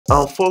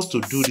I'm forced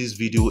to do this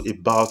video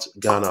about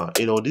Ghana.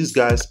 These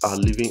guys are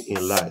living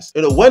in lies.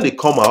 When they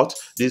come out,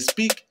 they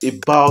speak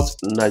about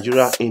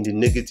Nigeria in the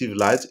negative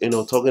light,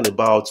 talking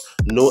about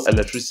no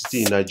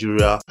electricity in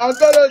Nigeria,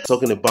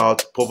 talking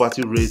about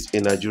poverty rates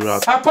in Nigeria,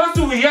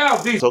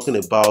 talking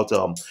about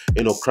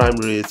crime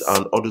rates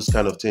and all those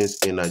kind of things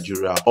in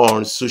Nigeria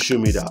on social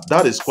media.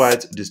 That is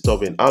quite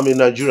disturbing. I'm in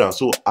Nigeria,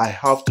 so I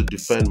have to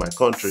defend my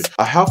country.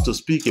 I have to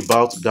speak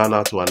about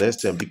Ghana to an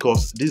extent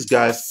because these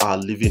guys are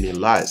living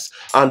in lies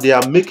and they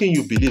are making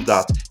you believe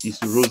that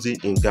it's rosy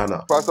in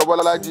Ghana.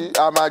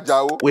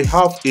 We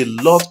have a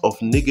lot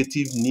of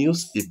negative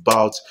news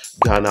about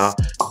Ghana.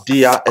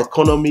 Their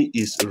economy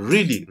is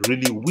really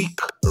weak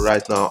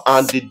right now,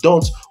 and they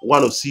don't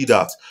want to see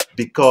that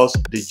because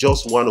they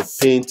just want to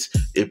paint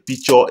a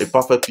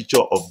perfect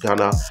picture of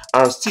Ghana.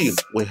 And still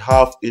we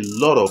have a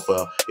lot of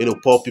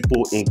poor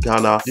people in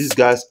Ghana. These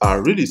guys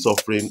are really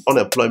suffering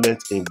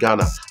unemployment in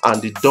Ghana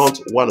and they don't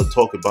want to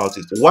talk about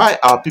it. Why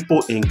are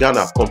people in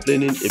Ghana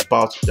complaining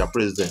about their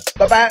president?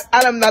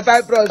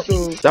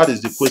 That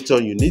is the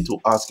question you need to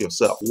ask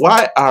yourself.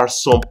 Why are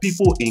some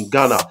people in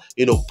Ghana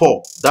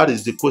poor? That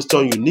is the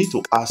question you need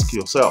to ask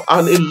yourself.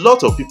 And a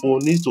lot of people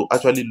need to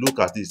actually look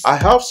at this. I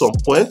have some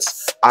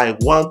points I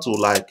want to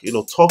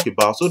talk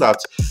about so that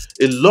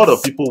a lot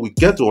of people will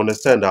get to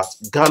understand that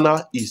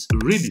Ghana is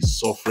really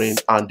suffering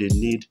and they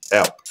need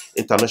help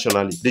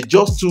internationally. They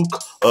just took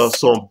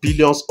some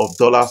billions of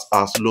dollars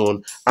as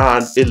loan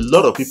and a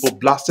lot of people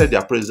blasted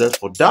their president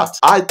for that.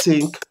 I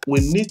think we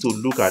need to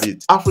look at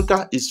it.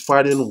 Africa is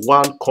fighting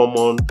one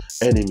common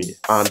enemy,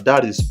 and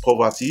that is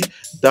poverty.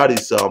 That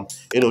is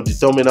the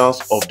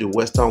dominance of the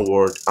Western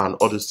world and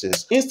other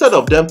things. Instead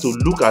of them to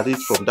look at it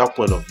from that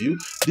point of view,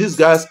 these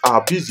guys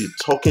are busy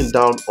talking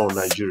down on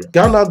Nigeria.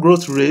 Ghana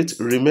growth rate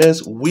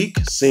remains weak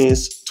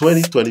since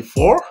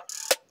 2024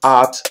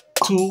 at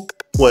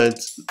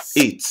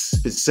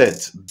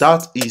 2.8%.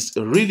 That is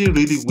really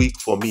weak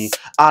for me,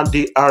 and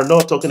they are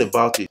not talking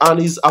about it,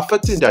 and it's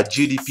affecting their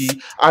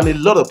GDP, and a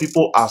lot of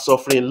people are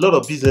suffering. A lot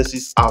of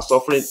businesses are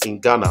suffering in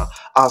Ghana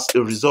as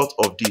a result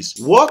of this.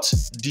 What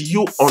do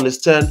you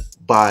understand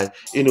by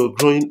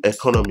growing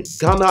economy?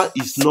 Ghana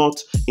is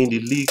not in the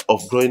league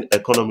of growing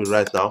economy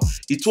right now.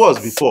 It was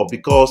before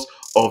because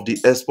of the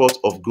export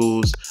of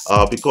goods,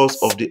 because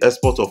of the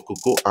export of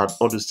cocoa and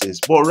other things.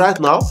 But right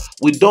now,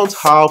 we don't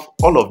have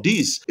all of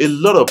these. A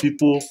lot of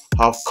people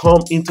have come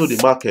into the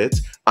market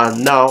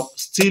and now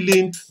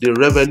stealing the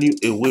revenue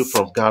away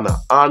from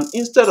Ghana. And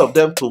instead of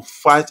them to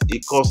fight a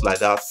cause like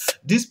that,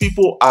 these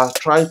people are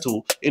trying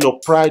to,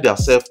 pride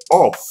themselves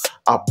up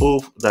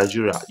above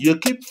Nigeria. You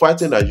keep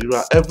fighting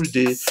Nigeria every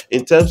day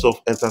in terms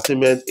of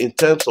entertainment, in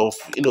terms of,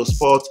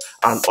 sports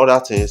and other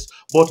things.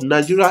 But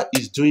Nigeria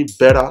is doing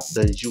better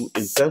than you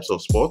in terms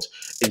of sport,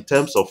 in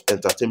terms of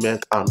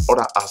entertainment and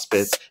other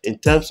aspects, in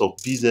terms of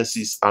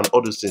businesses and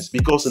other things.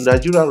 Because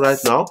Nigeria right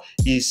now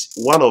is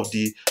one of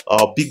the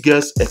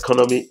biggest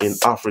economy in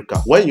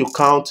Africa. When you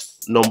count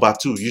number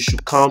 2, you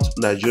should count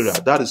Nigeria.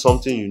 That is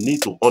something you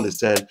need to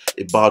understand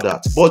about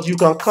that. But you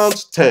can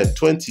count 10,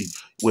 20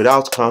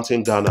 without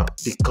counting Ghana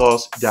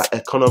because their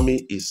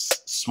economy is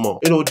small.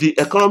 The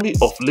economy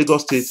of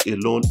Lagos State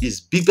alone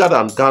is bigger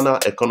than Ghana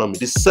economy.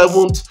 The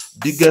 7th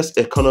biggest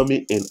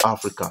economy in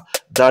Africa.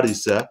 That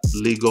is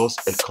Lagos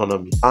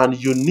economy.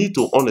 And you need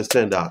to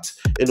understand that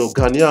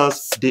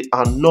Ghanaians, they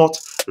are not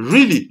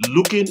really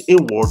looking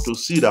inward to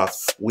see that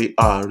we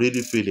are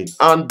really feeling,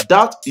 and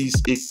that is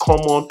a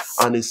common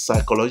and a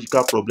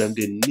psychological problem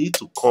they need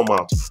to come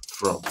out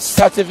from.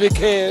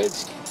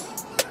 Certificate.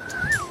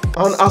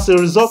 And as a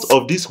result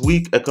of this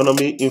weak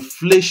economy,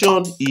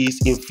 inflation is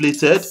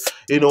inflated.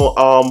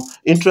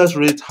 Interest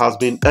rate has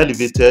been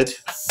elevated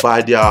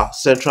by their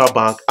central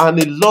bank,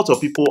 and a lot of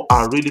people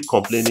are really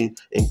complaining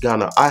in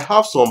Ghana. I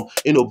have some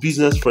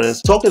business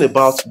friends talking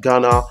about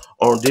Ghana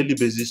on a daily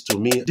basis to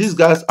me. These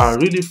guys are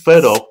really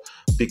fed up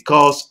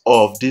because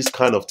of these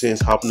kind of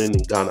things happening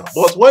in Ghana.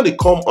 But when they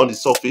come on the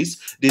surface,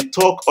 they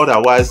talk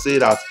otherwise, say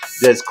that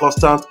there's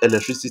constant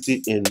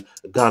electricity in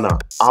Ghana.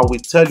 I will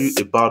tell you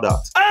about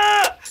that.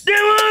 They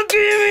won't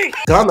give me.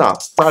 Ghana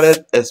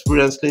started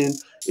experiencing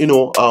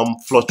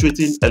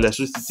fluctuating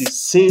electricity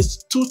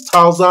since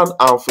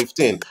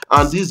 2015,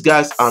 and these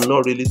guys are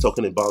not really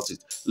talking about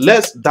it.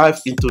 Let's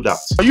dive into that.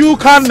 You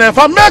can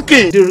never make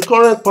it. The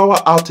recurrent power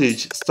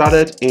outage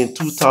started in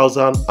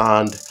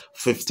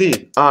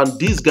 2015, and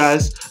these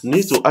guys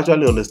need to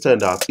actually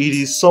understand that it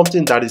is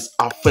something that is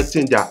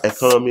affecting their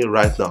economy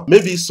right now.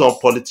 Maybe some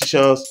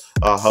politicians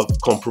have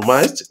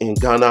compromised in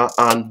Ghana,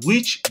 and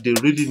which they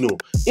really know.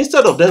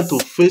 Instead of them to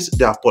face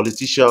their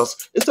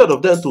politicians, instead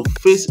of them to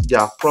face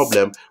their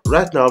problem,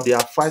 right now they are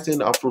fighting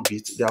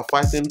Afrobeat, they are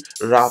fighting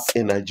rap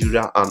in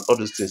Nigeria and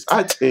other things.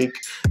 I think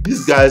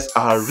these guys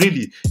are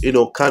really,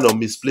 kind of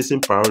misplacing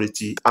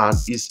priority, and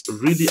it's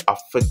really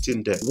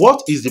affecting them.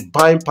 What is the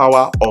buying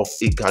power of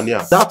a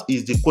Ghanaian? That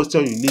is the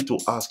question you need to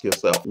ask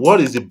yourself.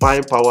 What is the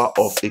buying power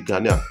of a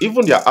Ghanaian?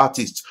 Even their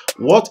artists,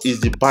 what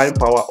is the buying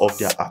power of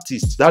their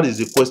artists? That is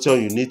the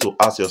question you need to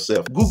ask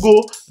yourself.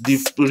 Google the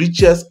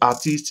richest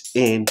artist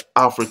in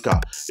Africa.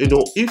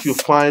 If you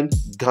find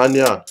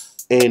Ghanaian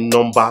in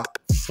number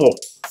 4,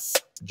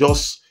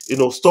 just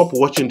stop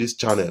watching this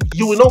channel.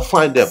 You will not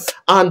find them.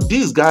 And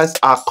these guys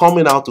are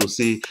coming out to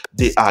say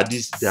they are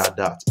this, they are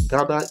that.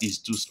 Ghana is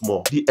too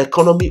small. The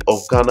economy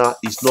of Ghana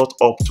is not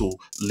up to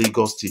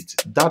Lagos State.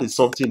 That is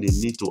something they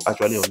need to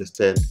actually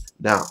understand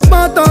now.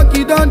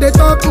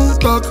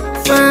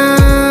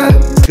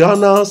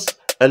 Ghana's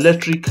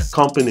electric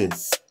company,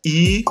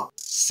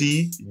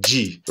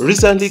 ECG,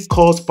 recently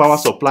called power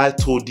supply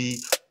to the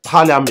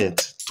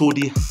parliament, to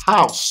the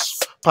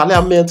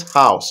Parliament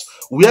House,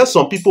 where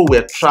some people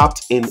were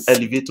trapped in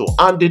elevator,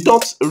 and they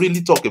don't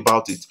really talk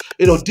about it.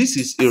 This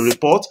is a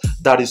report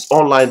that is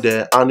online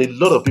there, and a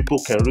lot of people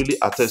can really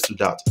attest to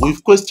that.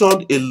 We've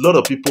questioned a lot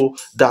of people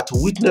that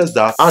witnessed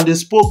that, and they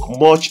spoke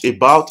much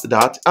about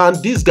that, and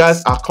these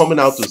guys are coming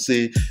out to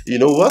say, you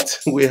know what,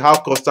 we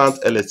have constant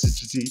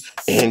electricity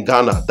in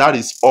Ghana. That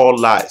is all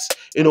lies.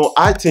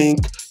 I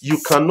think you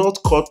cannot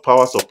cut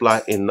power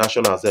supply in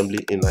National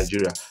Assembly in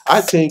Nigeria. I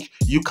think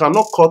you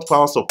cannot cut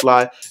power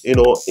supply,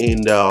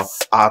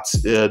 at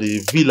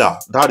the villa.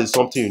 That is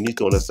something you need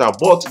to understand.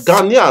 But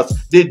Ghanaians,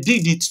 they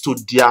did it to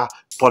their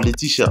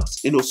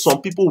politicians.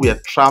 Some people were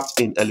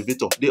trapped in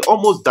elevator. They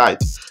almost died.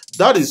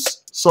 That is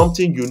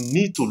something you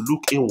need to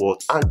look inward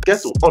and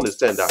get to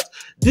understand that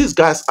these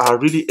guys are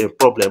really a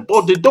problem,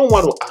 but they don't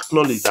want to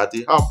acknowledge that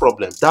they have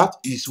problems. That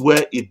is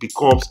where it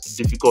becomes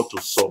difficult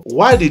to solve.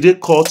 Why did they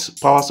cut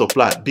power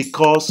supply?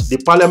 Because the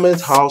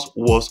Parliament House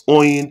was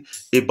owing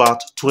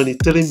about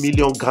 23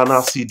 million Ghana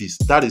cedis.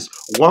 That is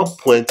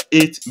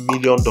 $1.8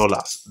 million.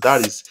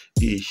 That is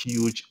a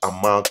huge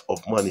amount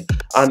of money,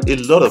 and a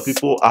lot of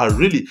people are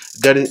really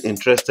getting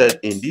interested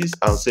in this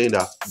and saying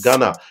that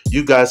Ghana,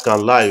 you guys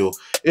can lie.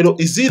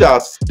 Is it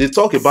that they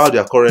talk about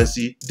their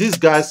currency? These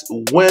guys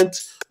went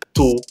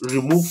to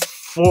remove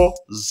 4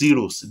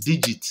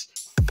 digits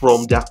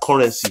from their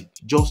currency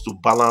just to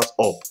balance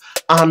up,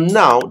 and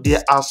now they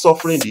are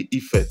suffering the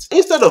effects.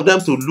 Instead of them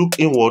to look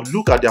inward,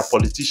 look at their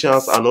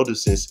politicians and all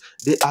those things,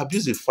 they are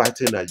busy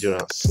fighting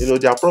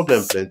Nigerians. Their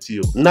problem plenty.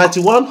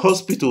 91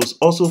 hospitals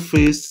also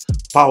faced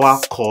power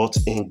cut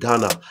in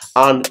Ghana,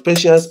 and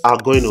patients are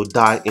going to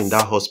die in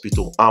that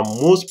hospital, and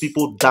most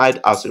people died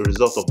as a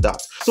result of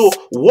that. So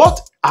what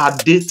are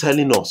they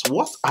telling us?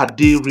 What are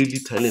they really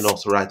telling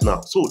us right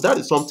now? So that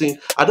is something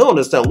I don't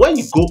understand. When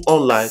you go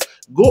online,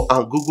 go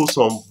and Google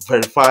some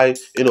verified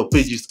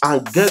pages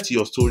and get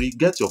your story,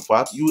 get your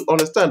fact. You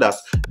understand that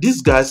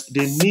these guys,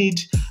 they need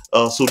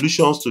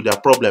solutions to their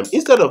problem.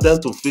 Instead of them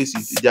to face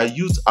it, their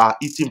youth are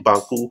eating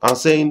banku and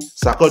saying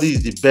Sarkodie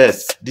is the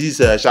best, this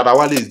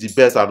Shadawale is the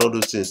best, and all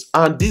those things.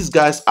 And these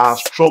guys are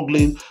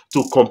struggling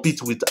to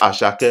compete with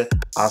Ashake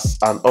as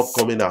an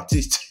upcoming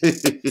artist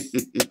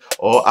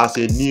or as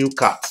a new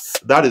cat.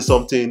 That is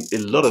something a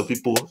lot of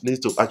people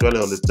need to actually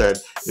understand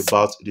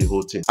about the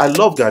whole thing. I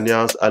love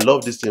Ghanaians, I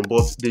love this thing,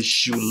 but they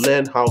should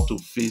learn how to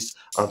face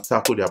and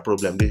tackle their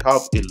problem. They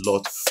have a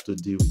lot to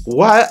deal with.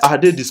 Why are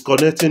they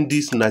disconnecting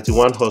these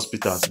 91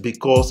 hospitals?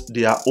 Because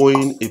they are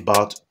owing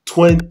about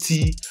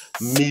 $20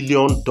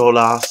 million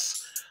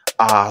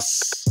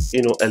as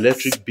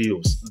electric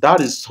bills. That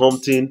is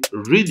something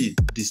really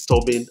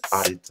disturbing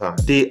at the time.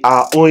 They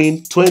are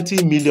owing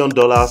 $20 million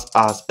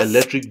as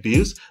electric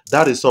bills.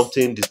 That is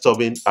something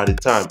disturbing at the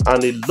time,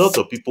 and a lot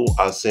of people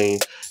are saying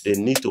they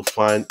need to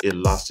find a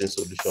lasting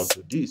solution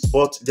to this,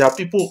 but their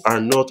people are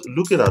not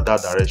looking at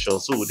that direction,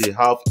 so they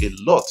have a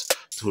lot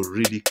to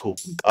really cope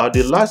with.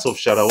 The likes of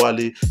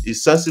Shadawale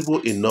is sensible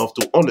enough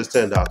to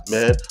understand that,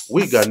 man,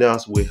 we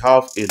Ghanaians, we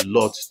have a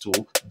lot to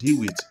deal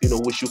with.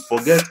 We should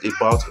forget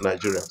about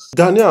Nigerians.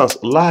 Ghanaians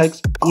like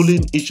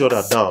pulling each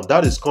other down.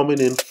 That is coming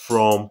in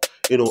from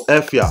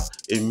Efia,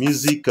 a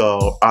music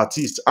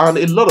artist, and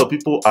a lot of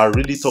people are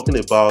really talking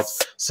about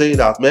saying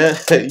that, man,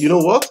 you know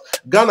what,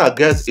 Ghana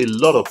gets a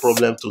lot of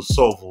problems to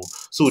solve,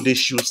 so they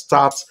should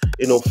start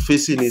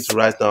facing it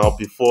right now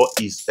before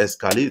it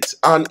escalates.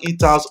 And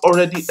it has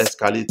already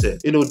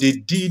escalated. They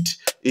did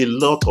a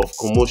lot of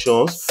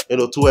commotions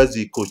towards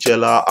the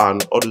Coachella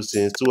and other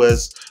things,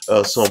 towards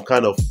some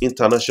kind of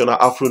international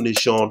Afro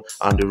Nation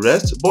and the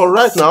rest. But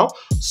right now,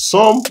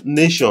 some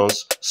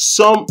nations,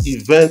 some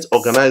event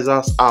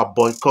organizers are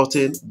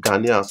boycotting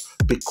Ghanaians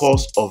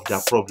because of their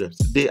problems.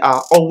 They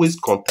are always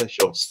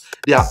contentious.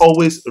 They are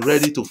always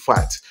ready to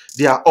fight.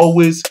 They are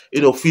always,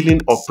 feeling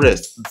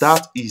oppressed.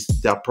 That is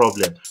their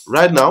problem.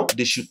 Right now,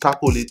 they should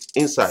tackle it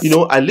inside.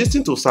 I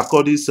listened to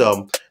Sarkodie's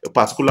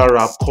particular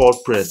rap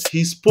called Press.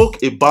 He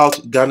spoke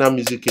about Ghana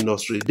music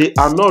industry. They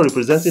are not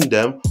representing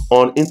them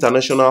on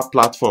international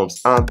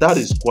platforms, and that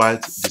is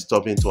quite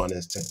disturbing to an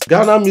extent.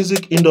 Ghana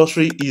music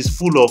industry is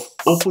full of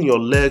open your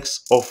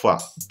legs offer.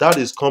 That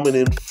is coming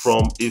in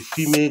from a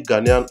female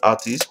Ghanaian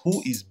artist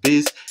who is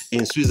based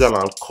in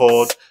Switzerland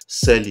called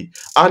Sally.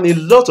 And a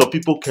lot of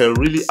people can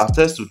really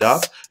attest to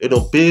that,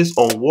 based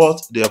on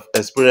what they have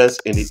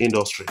experienced in the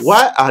industry.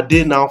 Why are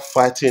they now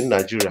fighting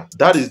Nigeria?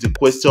 That is the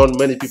question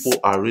many people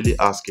are really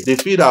asking. They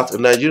feel that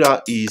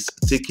Nigeria is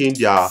taking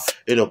their,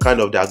 kind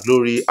of their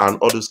glory and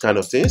all those kind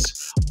of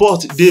things,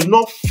 but they've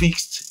not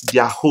fixed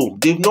their home.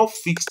 They've not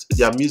fixed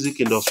their music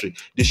industry.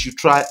 They should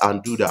try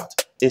and do that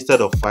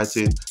instead of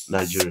fighting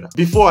Nigeria.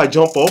 Before I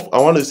jump off, I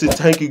want to say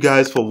thank you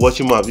guys for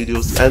watching my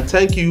videos and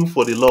thank you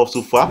for the love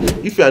so far.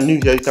 If you are new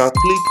here, you can click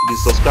the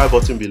subscribe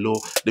button below,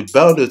 the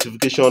bell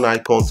notification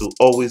icon to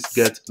always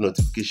get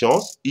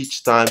notifications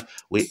each time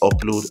we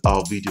upload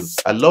our videos.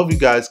 I love you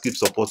guys. Keep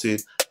supporting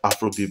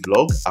Afrobeat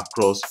blog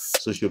across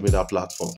social media platforms.